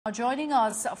Joining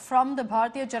us from the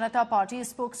Bharatiya Janata Party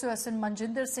is spokesperson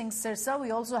Manjinder Singh Sirsa.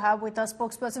 We also have with us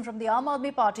spokesperson from the Aam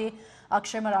Aadmi Party,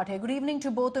 Akshay Marathe. Good evening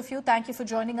to both of you. Thank you for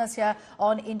joining us here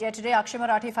on India Today. Akshay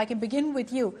Marathe, if I can begin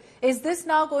with you. Is this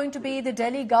now going to be the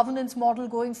Delhi governance model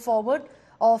going forward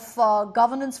of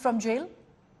governance from jail?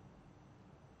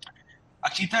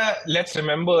 Akshita, let's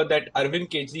remember that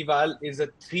Arvind Kejriwal is a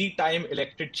three-time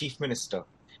elected chief minister.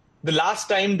 The last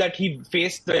time that he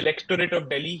faced the electorate of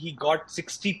Delhi, he got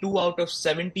 62 out of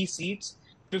 70 seats,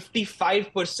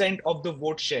 55% of the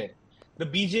vote share. The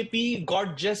BJP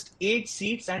got just 8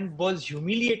 seats and was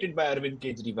humiliated by Arvind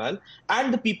Kejriwal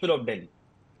and the people of Delhi.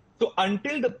 So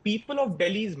until the people of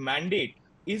Delhi's mandate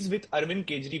is with Arvind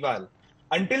Kejriwal,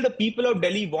 until the people of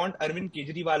Delhi want Arvind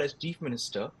Kejriwal as chief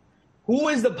minister, who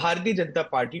is the Bharatiya Janata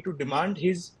Party to demand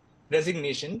his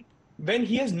resignation when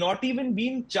he has not even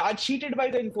been charge-sheeted by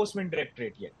the Enforcement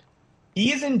Directorate yet?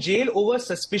 He is in jail over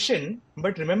suspicion,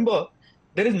 but remember,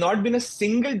 there has not been a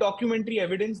single documentary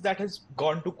evidence that has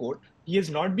gone to court. He has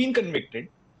not been convicted.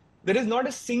 There is not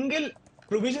a single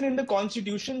provision in the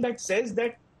constitution that says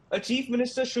that a chief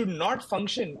minister should not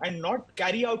function and not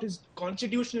carry out his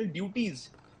constitutional duties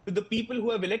to the people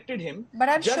who have elected him, but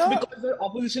I'm just sure, because the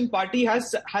opposition party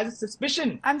has a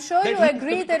suspicion. I'm sure you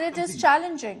agree that it is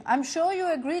challenging. I'm sure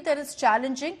you agree that it's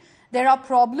challenging. There are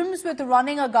problems with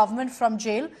running a government from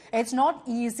jail. It's not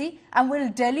easy. And will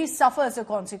Delhi suffer as a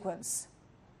consequence?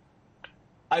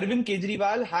 Arvind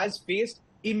Kejriwal has faced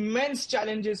immense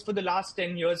challenges for the last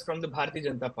 10 years from the Bharatiya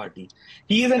Janata Party.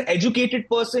 He is an educated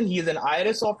person. He is an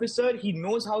IRS officer. He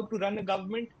knows how to run a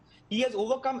government. He has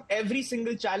overcome every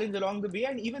single challenge along the way,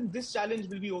 and even this challenge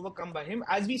will be overcome by him,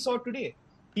 as we saw today.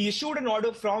 He issued an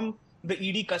order from the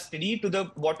ED custody to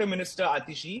the Water Minister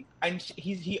Atishi, and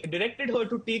he directed her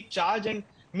to take charge and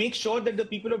make sure that the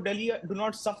people of Delhi do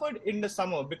not suffer in the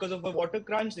summer because of a water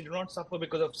crunch. They do not suffer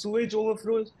because of sewage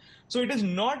overflows. So it is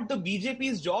not the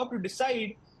BJP's job to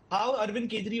decide how Arvind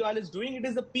Kejriwal is doing. It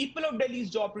is the people of Delhi's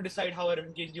job to decide how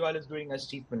Arvind Kejriwal is doing as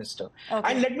chief minister.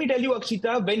 Okay. And let me tell you,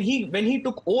 Akshita, when he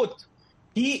took oath,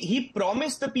 he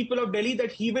promised the people of Delhi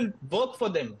that he will work for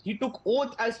them. He took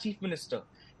oath as chief minister.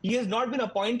 He has not been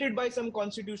appointed by some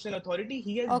constitutional authority.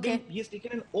 He has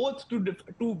taken an oath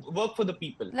to work for the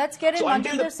people. Let's get in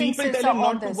Manjinder Singh Sirsa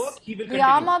on this. The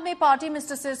Aam Aadmi Party,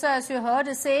 Mr. Sirsa, as you heard,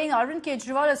 is saying Arvind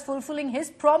Kejriwal is fulfilling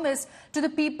his promise to the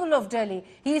people of Delhi.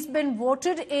 He's been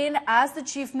voted in as the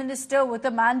chief minister with a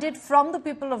mandate from the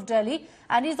people of Delhi,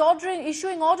 and he's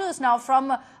issuing orders now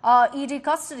from ED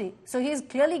custody. So he's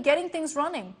clearly getting things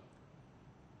running.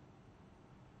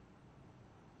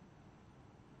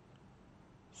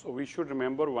 So we should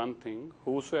remember one thing: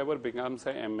 whosoever becomes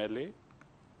an MLA,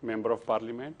 member of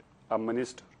parliament, a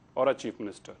minister or a chief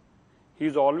minister, he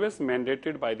is always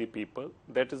mandated by the people.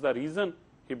 That is the reason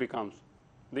he becomes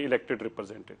the elected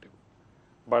representative.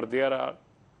 But there are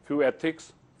few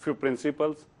ethics, few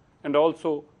principles, and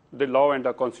also the law and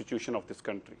the constitution of this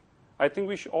country. I think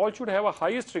we all should have a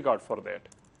highest regard for that.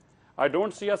 I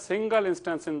don't see a single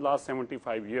instance in the last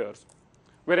 75 years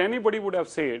where anybody would have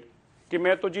said कि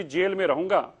मैं तो जी jail में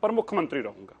रहूंगा पर मुख्यमंत्री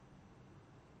रहूंगा.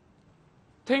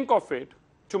 Think of it,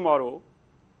 tomorrow,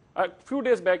 a few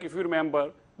days back, if you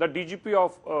remember, the DGP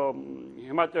of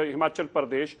Himachal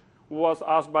Pradesh was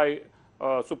asked by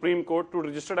Supreme Court to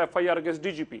register FIR against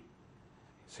DGP.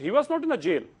 So he was not in a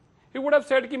jail. He would have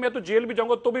said कि मैं तो jail भी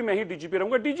जाऊंगा तो भी मैं ही DGP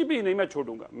रहूंगा. DGP ही नहीं मैं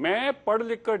छोड़ूंगा. मैं पढ़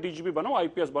लिख कर DGP बनाऊं,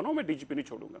 IPS बनाऊं, मैं DGP नहीं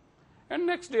छोड़ूंगा. And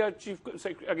next day,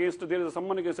 there is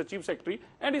someone against the chief secretary,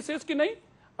 and he says कि नहीं,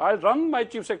 I'll run my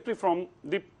chief secretary from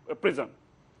the prison.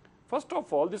 First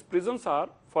of all, these prisons are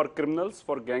for criminals,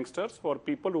 for gangsters, for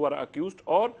people who are accused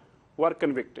or who are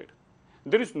convicted.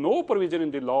 There is no provision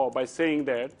in the law by saying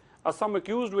that some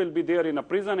accused will be there in a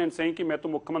prison and saying कि मैं तो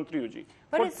मुख्यमंत्री हूँ जी.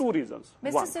 For two reasons.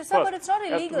 Mr. Sirsa, but it's not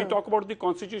illegal. We talk about the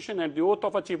constitution and the oath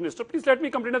of a chief minister. Please let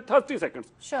me complete in 30 seconds.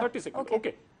 Sure. 30 seconds.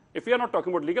 Okay. If we are not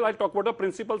talking about legal, I'll talk about the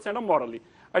principles and morally.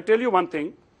 I tell you one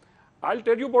thing. I'll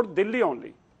tell you about Delhi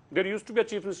only. There used to be a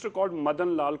chief minister called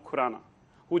Madan Lal Khurana,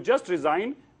 who just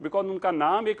resigned because उनका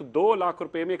नाम एक 2 लाख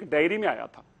रुपए में एक diary में आया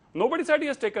था. Nobody said he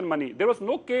has taken money. There was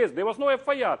no case. There was no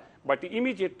FIR. But he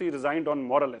immediately resigned on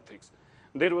moral ethics.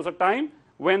 There was a time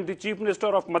when the chief minister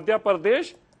of Madhya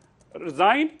Pradesh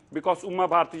resigned because Uma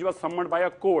Bharti was summoned by a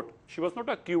court. She was not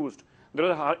accused.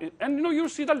 And you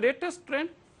see the latest trend.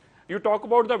 You talk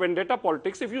about the vendetta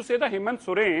politics. If you say the Hemant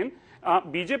Soren,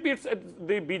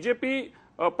 the BJP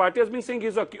party has been saying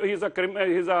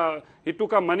he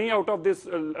took money out of this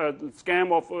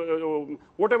scam of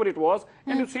whatever it was,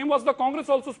 and the same was the Congress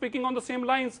also speaking on the same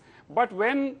lines. But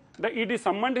when the ED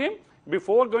summoned him,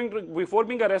 before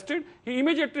being arrested, he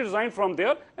immediately resigned from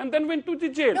there and then went to the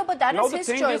jail. No, but that now is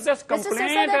his choice. This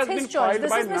complaint has been filed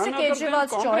by none other than This is Mr.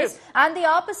 Kejriwal's choice. And the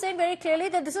AAP is saying very clearly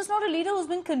that this is not a leader who's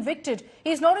been convicted.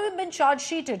 He's not even been charge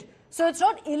sheeted. So it's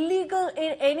not illegal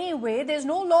in any way. There's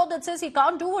no law that says he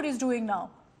can't do what he's doing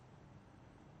now.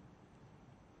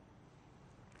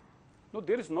 No,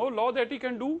 there is no law that he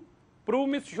can do. Prove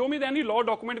me, show me any law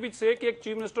document which say कि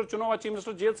chief minister चुना हुआ chief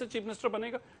minister jail से chief minister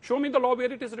बनेगा. Show me the law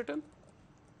where it is written.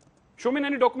 Show me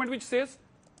any document which says.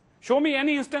 Show me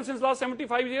any instance in the last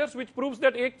 75 years which proves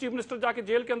that एक chief minister जाके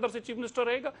jail के अंदर से chief minister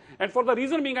रहेगा. And for the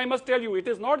reason being, I must tell you, it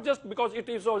is not just because it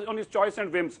is on his choice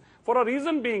and whims. For a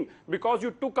reason being, because you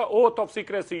took an oath of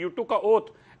secrecy, you took an oath.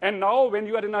 And now when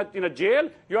you are in a jail,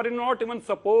 you are not even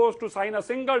supposed to sign a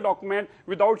single document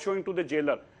without showing to the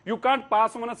jailer. You can't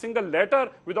pass on a single letter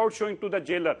without showing to the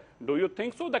jailer. Do you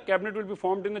think so? The cabinet will be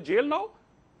formed in the jail now?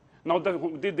 Now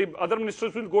the other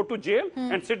ministers will go to jail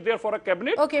and sit there for a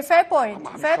cabinet? Okay, fair point.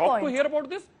 I'm fair shocked point. to hear about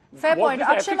this. Fair point.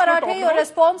 Akshay Marathi, your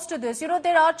response to this. You know,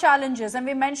 there are challenges, and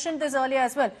we mentioned this earlier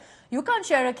as well. You can't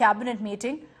share a cabinet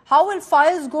meeting. How will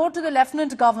files go to the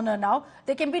Lieutenant Governor now?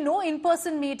 There can be no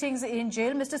in-person meetings in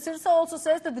jail. Mr. Sirsa also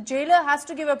says that the jailer has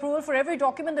to give approval for every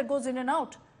document that goes in and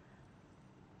out.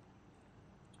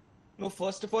 No,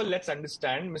 first of all, let's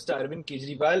understand Mr. Arvind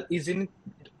Kejriwal is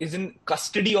in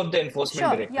custody of the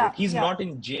Enforcement Directorate. Yeah, He's not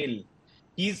in jail.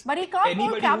 But he can't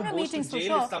hold cabinet meetings to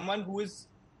jail is someone who is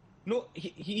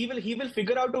he will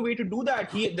figure out a way to do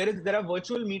that. There are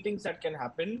virtual meetings that can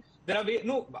happen.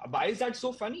 Why is that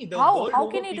so funny? How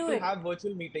can he do it? Have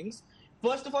virtual meetings.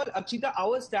 First of all, Akshita,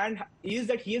 our stand is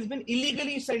that he has been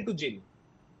illegally sent to jail.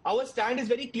 Our stand is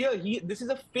very clear. This is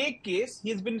a fake case. He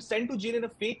has been sent to jail in a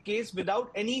fake case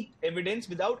without any evidence,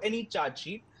 without any charge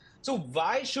sheet. So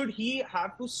why should he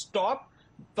have to stop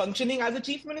functioning as a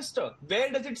chief minister?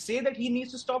 Where does it say that he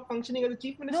needs to stop functioning as a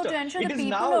chief minister? No, to ensure the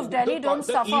people of Delhi don't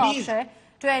suffer, Akshay.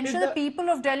 To ensure the people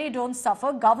of Delhi don't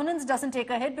suffer, governance doesn't take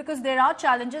a hit because there are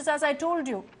challenges, as I told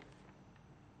you.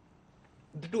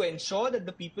 To ensure that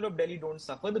the people of Delhi don't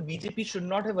suffer, the BJP should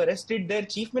not have arrested their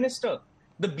chief minister.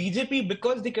 The BJP,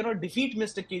 because they cannot defeat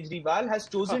Mr. Kejriwal, has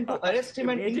chosen to arrest him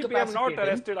and incapacitate him. Not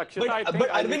arrested, Akshita. But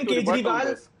Arvind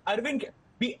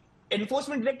Kejriwal,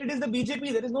 Enforcement Directorate is the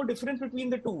BJP. There is no difference between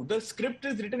the two. The script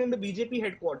is written in the BJP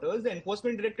headquarters. The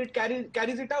Enforcement Directorate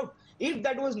carries it out. If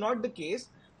that was not the case,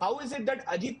 how is it that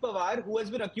Ajit Pawar, who has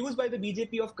been accused by the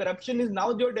BJP of corruption, is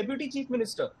now your deputy chief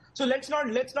minister? So let's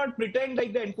not pretend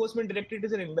like the Enforcement Directorate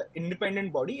is an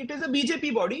independent body. It is a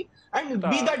BJP body, and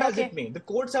be that as it may. The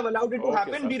courts have allowed it to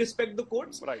happen. Sir. We respect the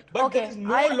courts. Right. But there is no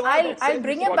law I'll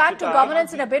bring him back to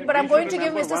governance in a bit, but I'm going to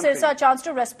give Mr. Sirsa a chance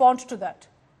to respond to that.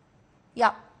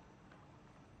 Yeah.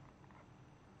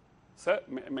 Sir,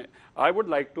 I would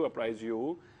like to apprise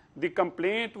you, the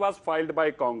complaint was filed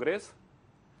by Congress.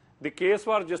 The case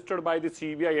was registered by the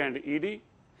CBI and ED.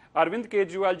 Arvind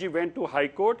Kejriwal ji went to High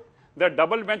Court. The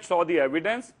double bench saw the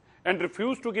evidence and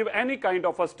refused to give any kind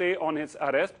of a stay on his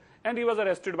arrest, and he was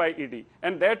arrested by ED.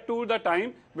 And that too the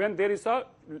time when there is a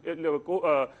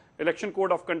election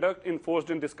code of conduct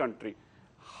enforced in this country.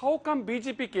 How come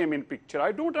BJP came in picture?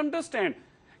 I don't understand.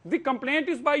 The complaint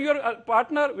is by your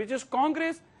partner, which is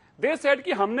Congress. They said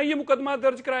कि हमने ये मुकदमा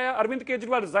दर्ज कराया, Arvind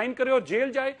Kejriwal resign करे और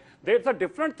jail जाए. That's a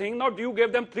different thing. Now you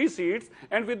gave them 3 seats,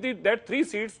 and with that 3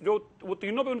 seats, जो वो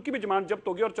तीनों पे उनकी भी जमानत जब्त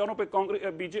होगी और चारों पे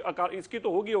कांग्रेस बीजेपी इसकी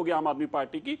तो होगी आम आदमी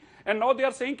पार्टी की. And now they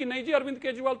are saying कि नहीं जी अरविंद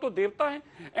केजरीवाल तो देवता हैं.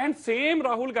 And same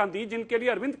राहुल गांधी जिनके लिए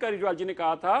अरविंद केजरीवाल जी ने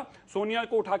कहा था सोनिया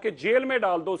को उठा के जेल में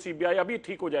डाल दो CBI अभी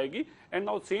ठीक हो जाएगी. And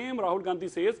now same Rahul Gandhi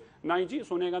says नहीं जी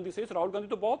सोनिया गांधी says राहुल गांधी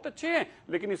तो बहुत अच्छे हैं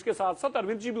लेकिन इसके साथ साथ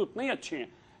अरविंद जी भी उतने ही अच्छे हैं.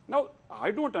 Now,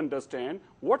 I don't understand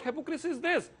what hypocrisy is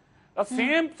this. The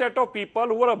same set of people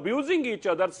who are abusing each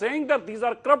other, saying that these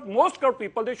are corrupt, most corrupt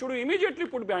people, they should be immediately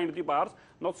put behind the bars.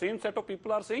 Now, same set of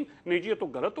people are saying, नहीं जी ये तो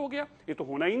गलत हो गया, ये तो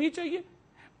होना ही नहीं चाहिए.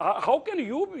 How can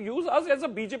you use us as a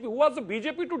BJP? Who was the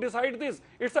BJP to decide this?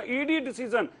 It's an ED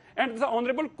decision and it's an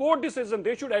honorable court decision.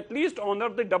 They should at least honor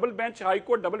the double bench, High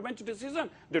Court double bench decision.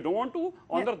 They don't want to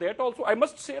honor that also. I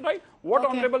must say, right, what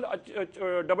honorable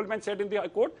double bench said in the High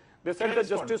Court? They said that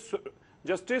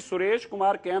Justice Suresh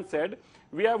Kumar Kant said,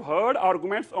 we have heard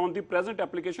arguments on the present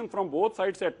application from both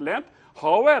sides at length.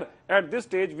 However, at this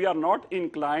stage, we are not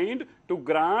inclined to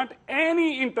grant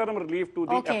any interim relief to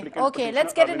the applicant. Okay,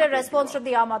 let's get in a response from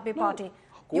the Aam Aadmi Party.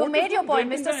 You made your point,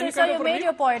 Mr. Sirsa, you made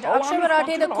your point. Akshay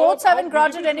Marathi, the courts haven't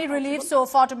granted any relief so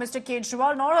far to Mr.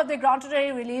 Kejriwal, nor have they granted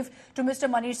any relief to Mr.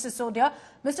 Manish Sisodia.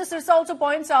 Mr. Sirsa also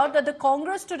points out that the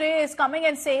Congress today is coming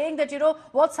and saying that, you know,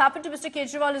 what's happened to Mr.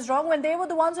 Kejriwal is wrong when they were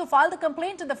the ones who filed the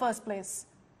complaint in the first place.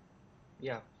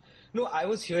 Yeah. No, I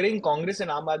was hearing Congress and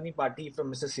Aam Aadmi Party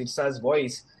from Mr. Sirsa's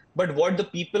voice. But what the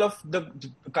people of the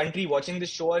country watching this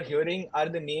show are hearing are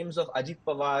the names of Ajit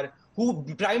Pawar, who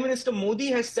Prime Minister Modi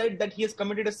has said that he has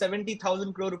committed a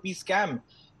 70,000 crore rupee scam.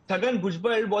 Chhagan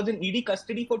Bhujbal was in ED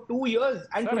custody for 2 years,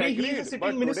 and Sir, today he is a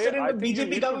sitting minister in the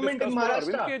BJP government in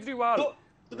Maharashtra. So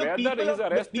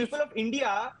the people of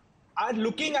India are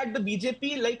looking at the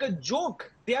BJP like a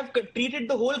joke. They have treated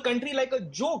the whole country like a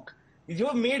joke. You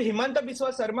have made Himanta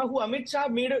Biswa Sarma, who Amit Shah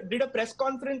did a press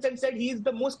conference and said he is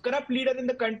the most corrupt leader in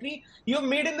the country. You have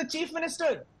made him the chief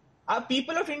minister. Are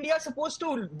people of India supposed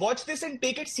to watch this and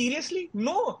take it seriously?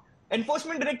 No.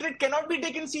 Enforcement Directorate cannot be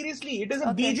taken seriously. It is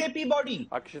a BJP body.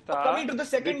 Akshita, coming to the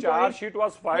second the charge sheet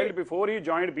was filed before he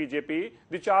joined BJP.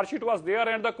 The charge sheet was there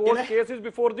and the court case is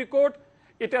before the court.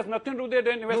 It has nothing to do with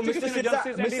the investigation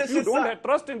agencies. And if you don't have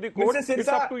trust in the court, it's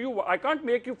up to you. I can't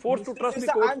make you forced to trust the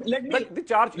court. But the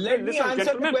charge, listen,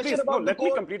 gentlemen, please, let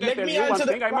me complete and tell you one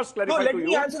thing. I must clarify to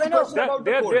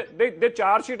you. The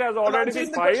charge sheet has already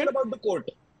been filed.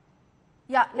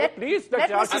 Yeah, let Mr.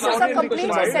 Sirsa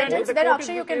complete his sentence, then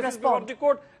Akshay you can respond.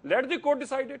 Let the court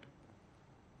decide it.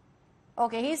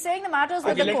 Okay, he's saying the matters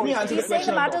with the court. He's saying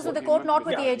the matters with the court, not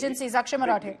with the agencies. Akshay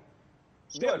Marathe.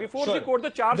 Before the court, the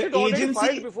charge sheet already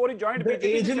filed before he joined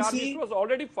BJP. The charge sheet was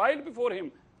already filed before him.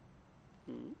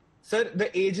 Sir,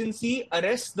 the agency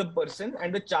arrests the person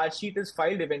and the charge sheet is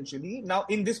filed eventually. Now,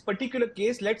 in this particular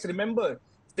case, let's remember,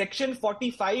 Section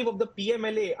 45 of the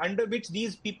PMLA, under which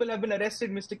these people have been arrested,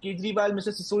 Mr. Kejriwal, Mr.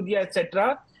 Sisodia,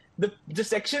 etc., the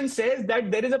section says that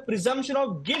there is a presumption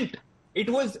of guilt. It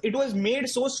was made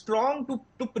so strong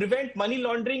to prevent money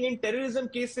laundering in terrorism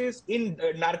cases, in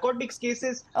narcotics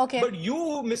cases. Okay. But you,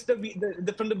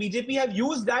 from the BJP, have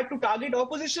used that to target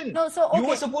opposition. No, so okay. You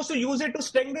were supposed to use it to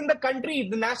strengthen the country,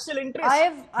 the national interest. I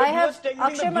have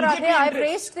Akshay Marathe, I've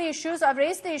raised the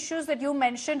issues that you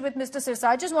mentioned with Mr. Sirsa.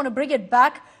 I just want to bring it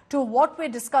back to what we're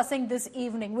discussing this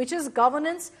evening, which is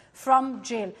governance from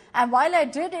jail. And while I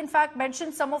did, in fact,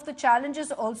 mention some of the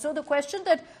challenges also, the question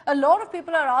that a lot of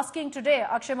people are asking today,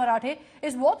 Akshay Marathe,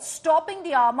 is what's stopping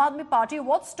the Aam Aadmi Party,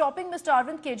 what's stopping Mr.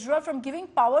 Arvind Kejriwal from giving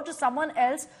power to someone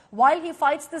else while he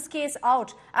fights this case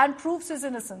out and proves his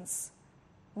innocence?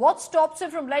 What stops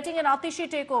him from letting an Atishi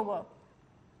take over?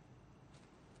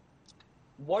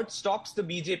 What stops the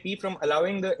BJP from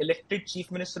allowing the elected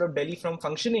Chief Minister of Delhi from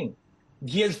functioning?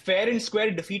 He has fair and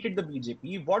square defeated the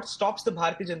BJP. What stops the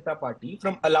Bharatiya Janata Party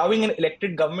from allowing an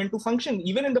elected government to function?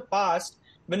 Even in the past,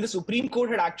 when the Supreme Court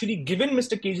had actually given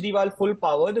Mr. Kejriwal full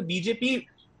power, the BJP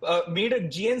made a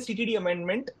GNCTD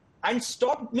amendment and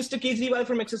stopped Mr. Kejriwal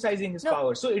from exercising his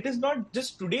power. So it is not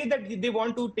just today that they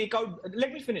want to take out...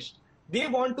 Let me finish. They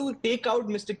want to take out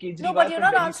Mr. Kejriwal. No, but you're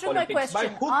not answering my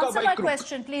question. Answer my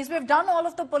question, please. We've done all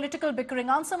of the political bickering.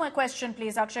 Answer my question,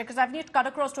 please, Akshay, because I need to cut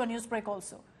across to a news break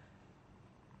also.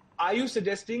 Are you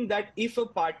suggesting that if a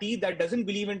party that doesn't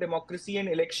believe in democracy and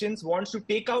elections wants to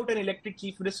take out an elected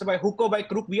chief minister by hook or by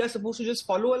crook, we are supposed to just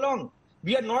follow along?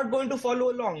 We are not going to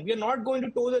follow along. We are not going to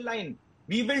toe the line.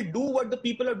 We will do what the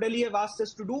people of Delhi have asked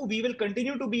us to do. We will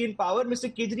continue to be in power.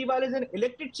 Mr. Kejriwal is an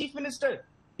elected chief minister.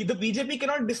 The BJP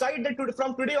cannot decide that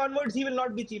from today onwards he will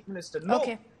not be chief minister. No,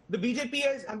 okay. The BJP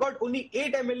has got only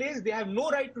 8 MLAs. They have no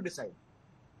right to decide.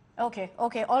 Okay,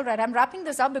 all right. I'm wrapping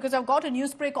this up because I've got a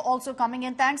news break also coming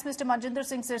in. Thanks, Mr. Manjinder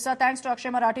Singh Sirsa. Thanks to Akshay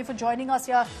Marathe for joining us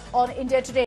here on India Today.